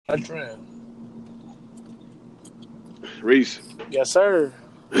Veteran. Reese, Yes, sir.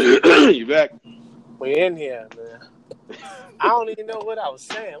 you back? We in here, man. I don't even know what I was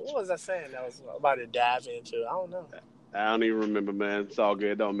saying. What was I saying that was about to dive into? I don't know. I don't even remember, man. It's all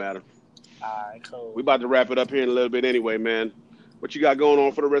good. It don't matter. All right, We cool. about to wrap it up here in a little bit anyway, man. What you got going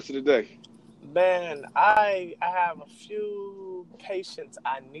on for the rest of the day? Man, I have a few patients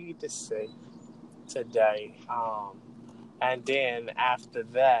I need to see today. And then after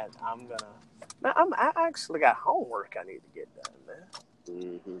that, I'm gonna. Man, I actually got homework I need to get done,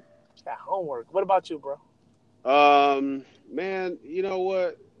 man. hmm Got homework. What about you, bro? Man, you know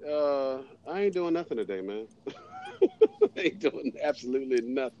what? I ain't doing nothing today, man. I ain't doing absolutely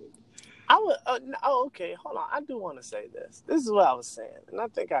nothing. I would. Oh, okay. Hold on. I do want to say this. This is what I was saying, and I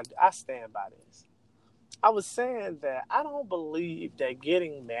think I stand by this. I was saying that I don't believe that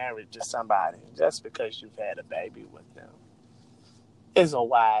getting married to somebody just because you've had a baby with them is a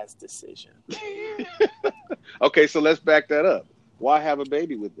wise decision. Okay, so let's back that up. Why have a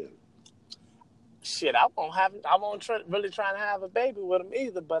baby with them? Shit, I won't have. I won't really trying to have a baby with them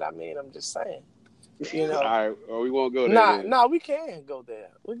either. But I mean, I'm just saying. You All know, right, well, we won't go there nah, then. nah. We can go there.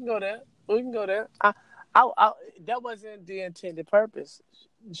 We can go there. We can go there. That wasn't the intended purpose.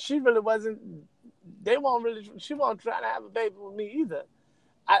 She really wasn't. They won't really. She won't try to have a baby with me either.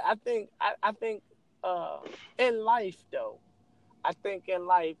 I think uh, in life though, I think in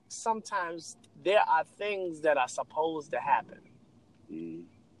life sometimes there are things that are supposed to happen. Mm.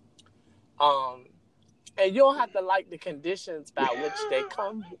 Um, and you don't have to like the conditions by which they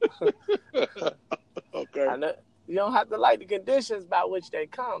come. Okay, I know you don't have to like the conditions by which they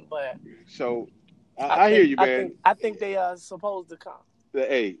come, but so I hear you, man. I think they are supposed to come.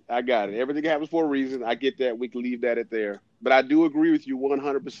 Hey, I got it. Everything happens for a reason. I get that. We can leave that at there. But I do agree with you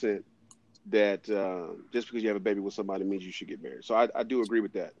 100% that just because you have a baby with somebody means you should get married. So I do agree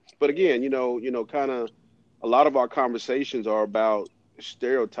with that. But Yeah. again, kind of a lot of our conversations are about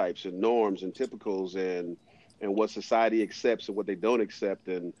stereotypes and norms and typicals and what society accepts and what they don't accept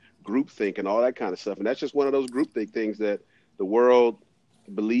and groupthink and all that kind of stuff. And that's just one of those groupthink things that the world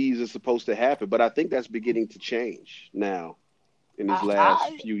believes is supposed to happen. But I think that's beginning to change now in these last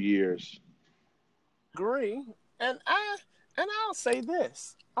I few years. agree, and I'll say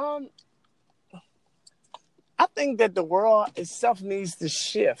this. I think that the world itself needs to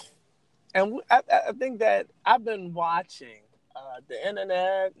shift, and I think that I've been watching the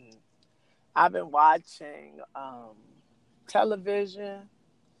internet, and I've been watching television,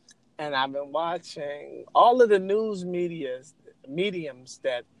 and I've been watching all of the news mediums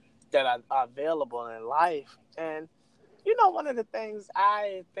that are available in life, and you know, one of the things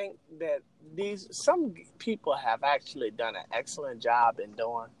I think that these some people have actually done an excellent job in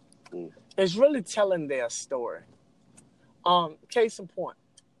doing Mm. is really telling their story. Case in point,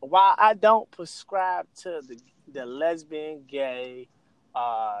 while I don't prescribe to the lesbian, gay,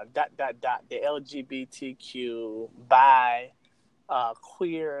 the LGBTQ, bi,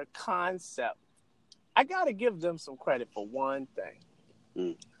 queer concept, I gotta give them some credit for one thing.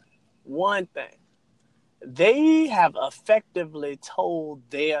 Mm. One thing. They have effectively told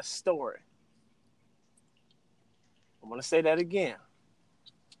their story. I'm going to say that again.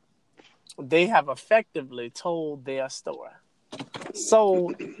 They have effectively told their story.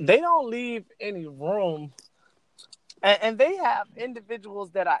 So they don't leave any room, and they have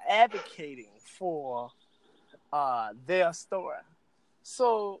individuals that are advocating for their story.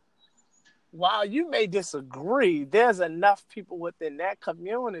 So while you may disagree, there's enough people within that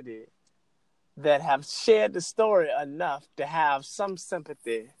community that have shared the story enough to have some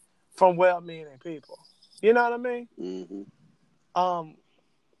sympathy from well-meaning people. You know what I mean? Mm-hmm. Um,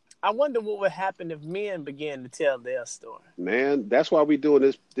 I wonder what would happen if men began to tell their story. Man, that's why we're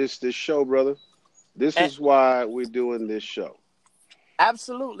doing this show, brother. This And is why we're doing this show.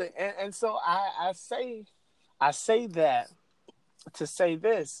 absolutely. And so I say that to say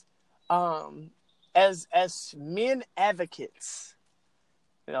this. Um, as men advocates,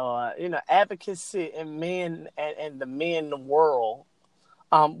 advocacy in men and the men world.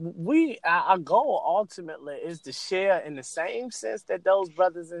 We our goal ultimately is to share in the same sense that those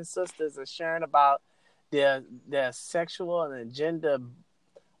brothers and sisters are sharing about their sexual and gender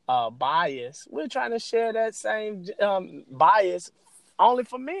bias. We're trying to share that same bias only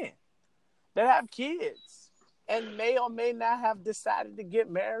for men that have kids and may or may not have decided to get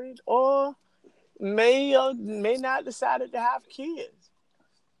married or may not decided to have kids.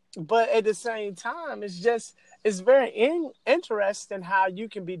 But at the same time, it's very interesting how you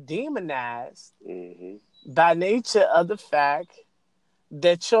can be demonized Mm-hmm. by nature of the fact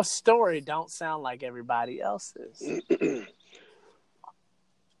that your story don't sound like everybody else's.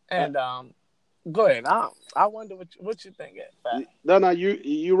 And go ahead. I wonder what you think. No,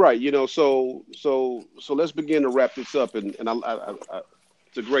 you're right. So let's begin to wrap this up, and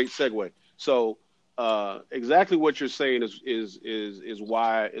it's a great segue. So exactly what you're saying is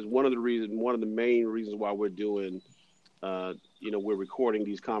why is one of the main reasons why we're doing we're recording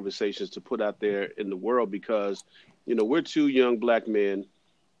these conversations to put out there in the world because we're two young black men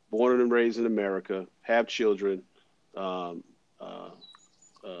born and raised in America, have children, um, uh,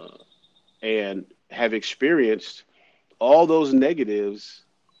 uh, and have experienced all those negatives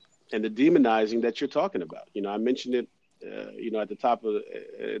and the demonizing that you're talking about. I mentioned it, at the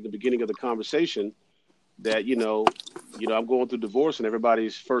at the beginning of the conversation that, I'm going through divorce and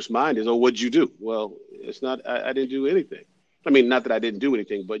everybody's first mind is, oh, what'd you do? Well, it's not, I didn't do anything. I mean, not that I didn't do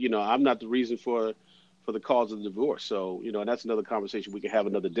anything, but, I'm not the reason for the cause of the divorce. So, and that's another conversation we can have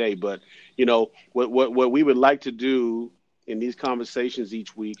another day. But, what we would like to do in these conversations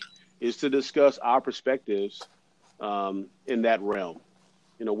each week is to discuss our perspectives in that realm,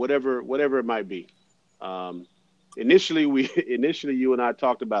 whatever it might be. Um, initially you and I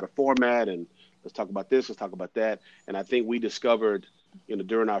talked about a format and let's talk about this, let's talk about that. And I think we discovered,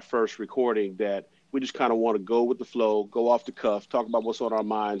 during our first recording that we just kind of want to go with the flow, go off the cuff, talk about what's on our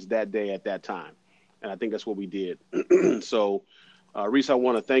minds that day at that time. And I think that's what we did. So, Reese, I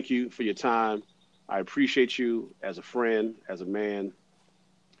want to thank you for your time. I appreciate you as a friend, as a man.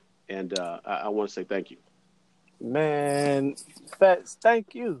 And I want to say thank you. Man,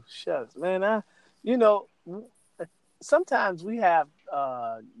 thank you. Shucks, man. Sometimes we have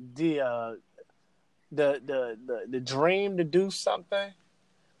the the dream to do something,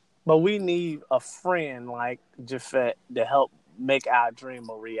 but we need a friend like Jafet to help make our dream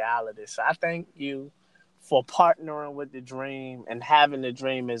a reality. So I thank you for partnering with the dream and having the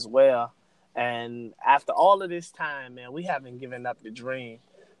dream as well. And after all of this time, man, we haven't given up the dream.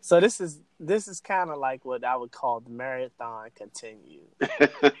 So this is kind of like what I would call the marathon continued.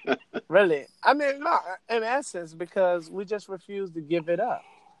 Really, I mean, no, in essence, because we just refused to give it up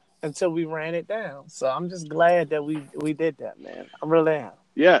until we ran it down. So I'm just glad that we did that, man. I really am.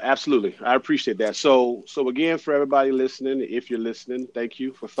 Yeah, absolutely. I appreciate that. So again, for everybody listening, if you're listening, thank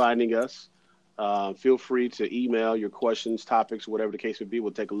you for finding us. Feel free to email your questions, topics, whatever the case would be.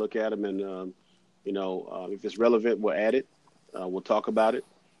 We'll take a look at them, and if it's relevant, we'll add it. We'll talk about it.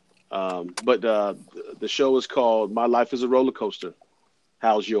 But the show is called "My Life Is a Roller Coaster."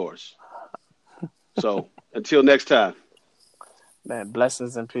 How's yours? So until next time. Man,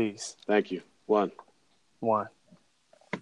 blessings and peace. Thank you. One.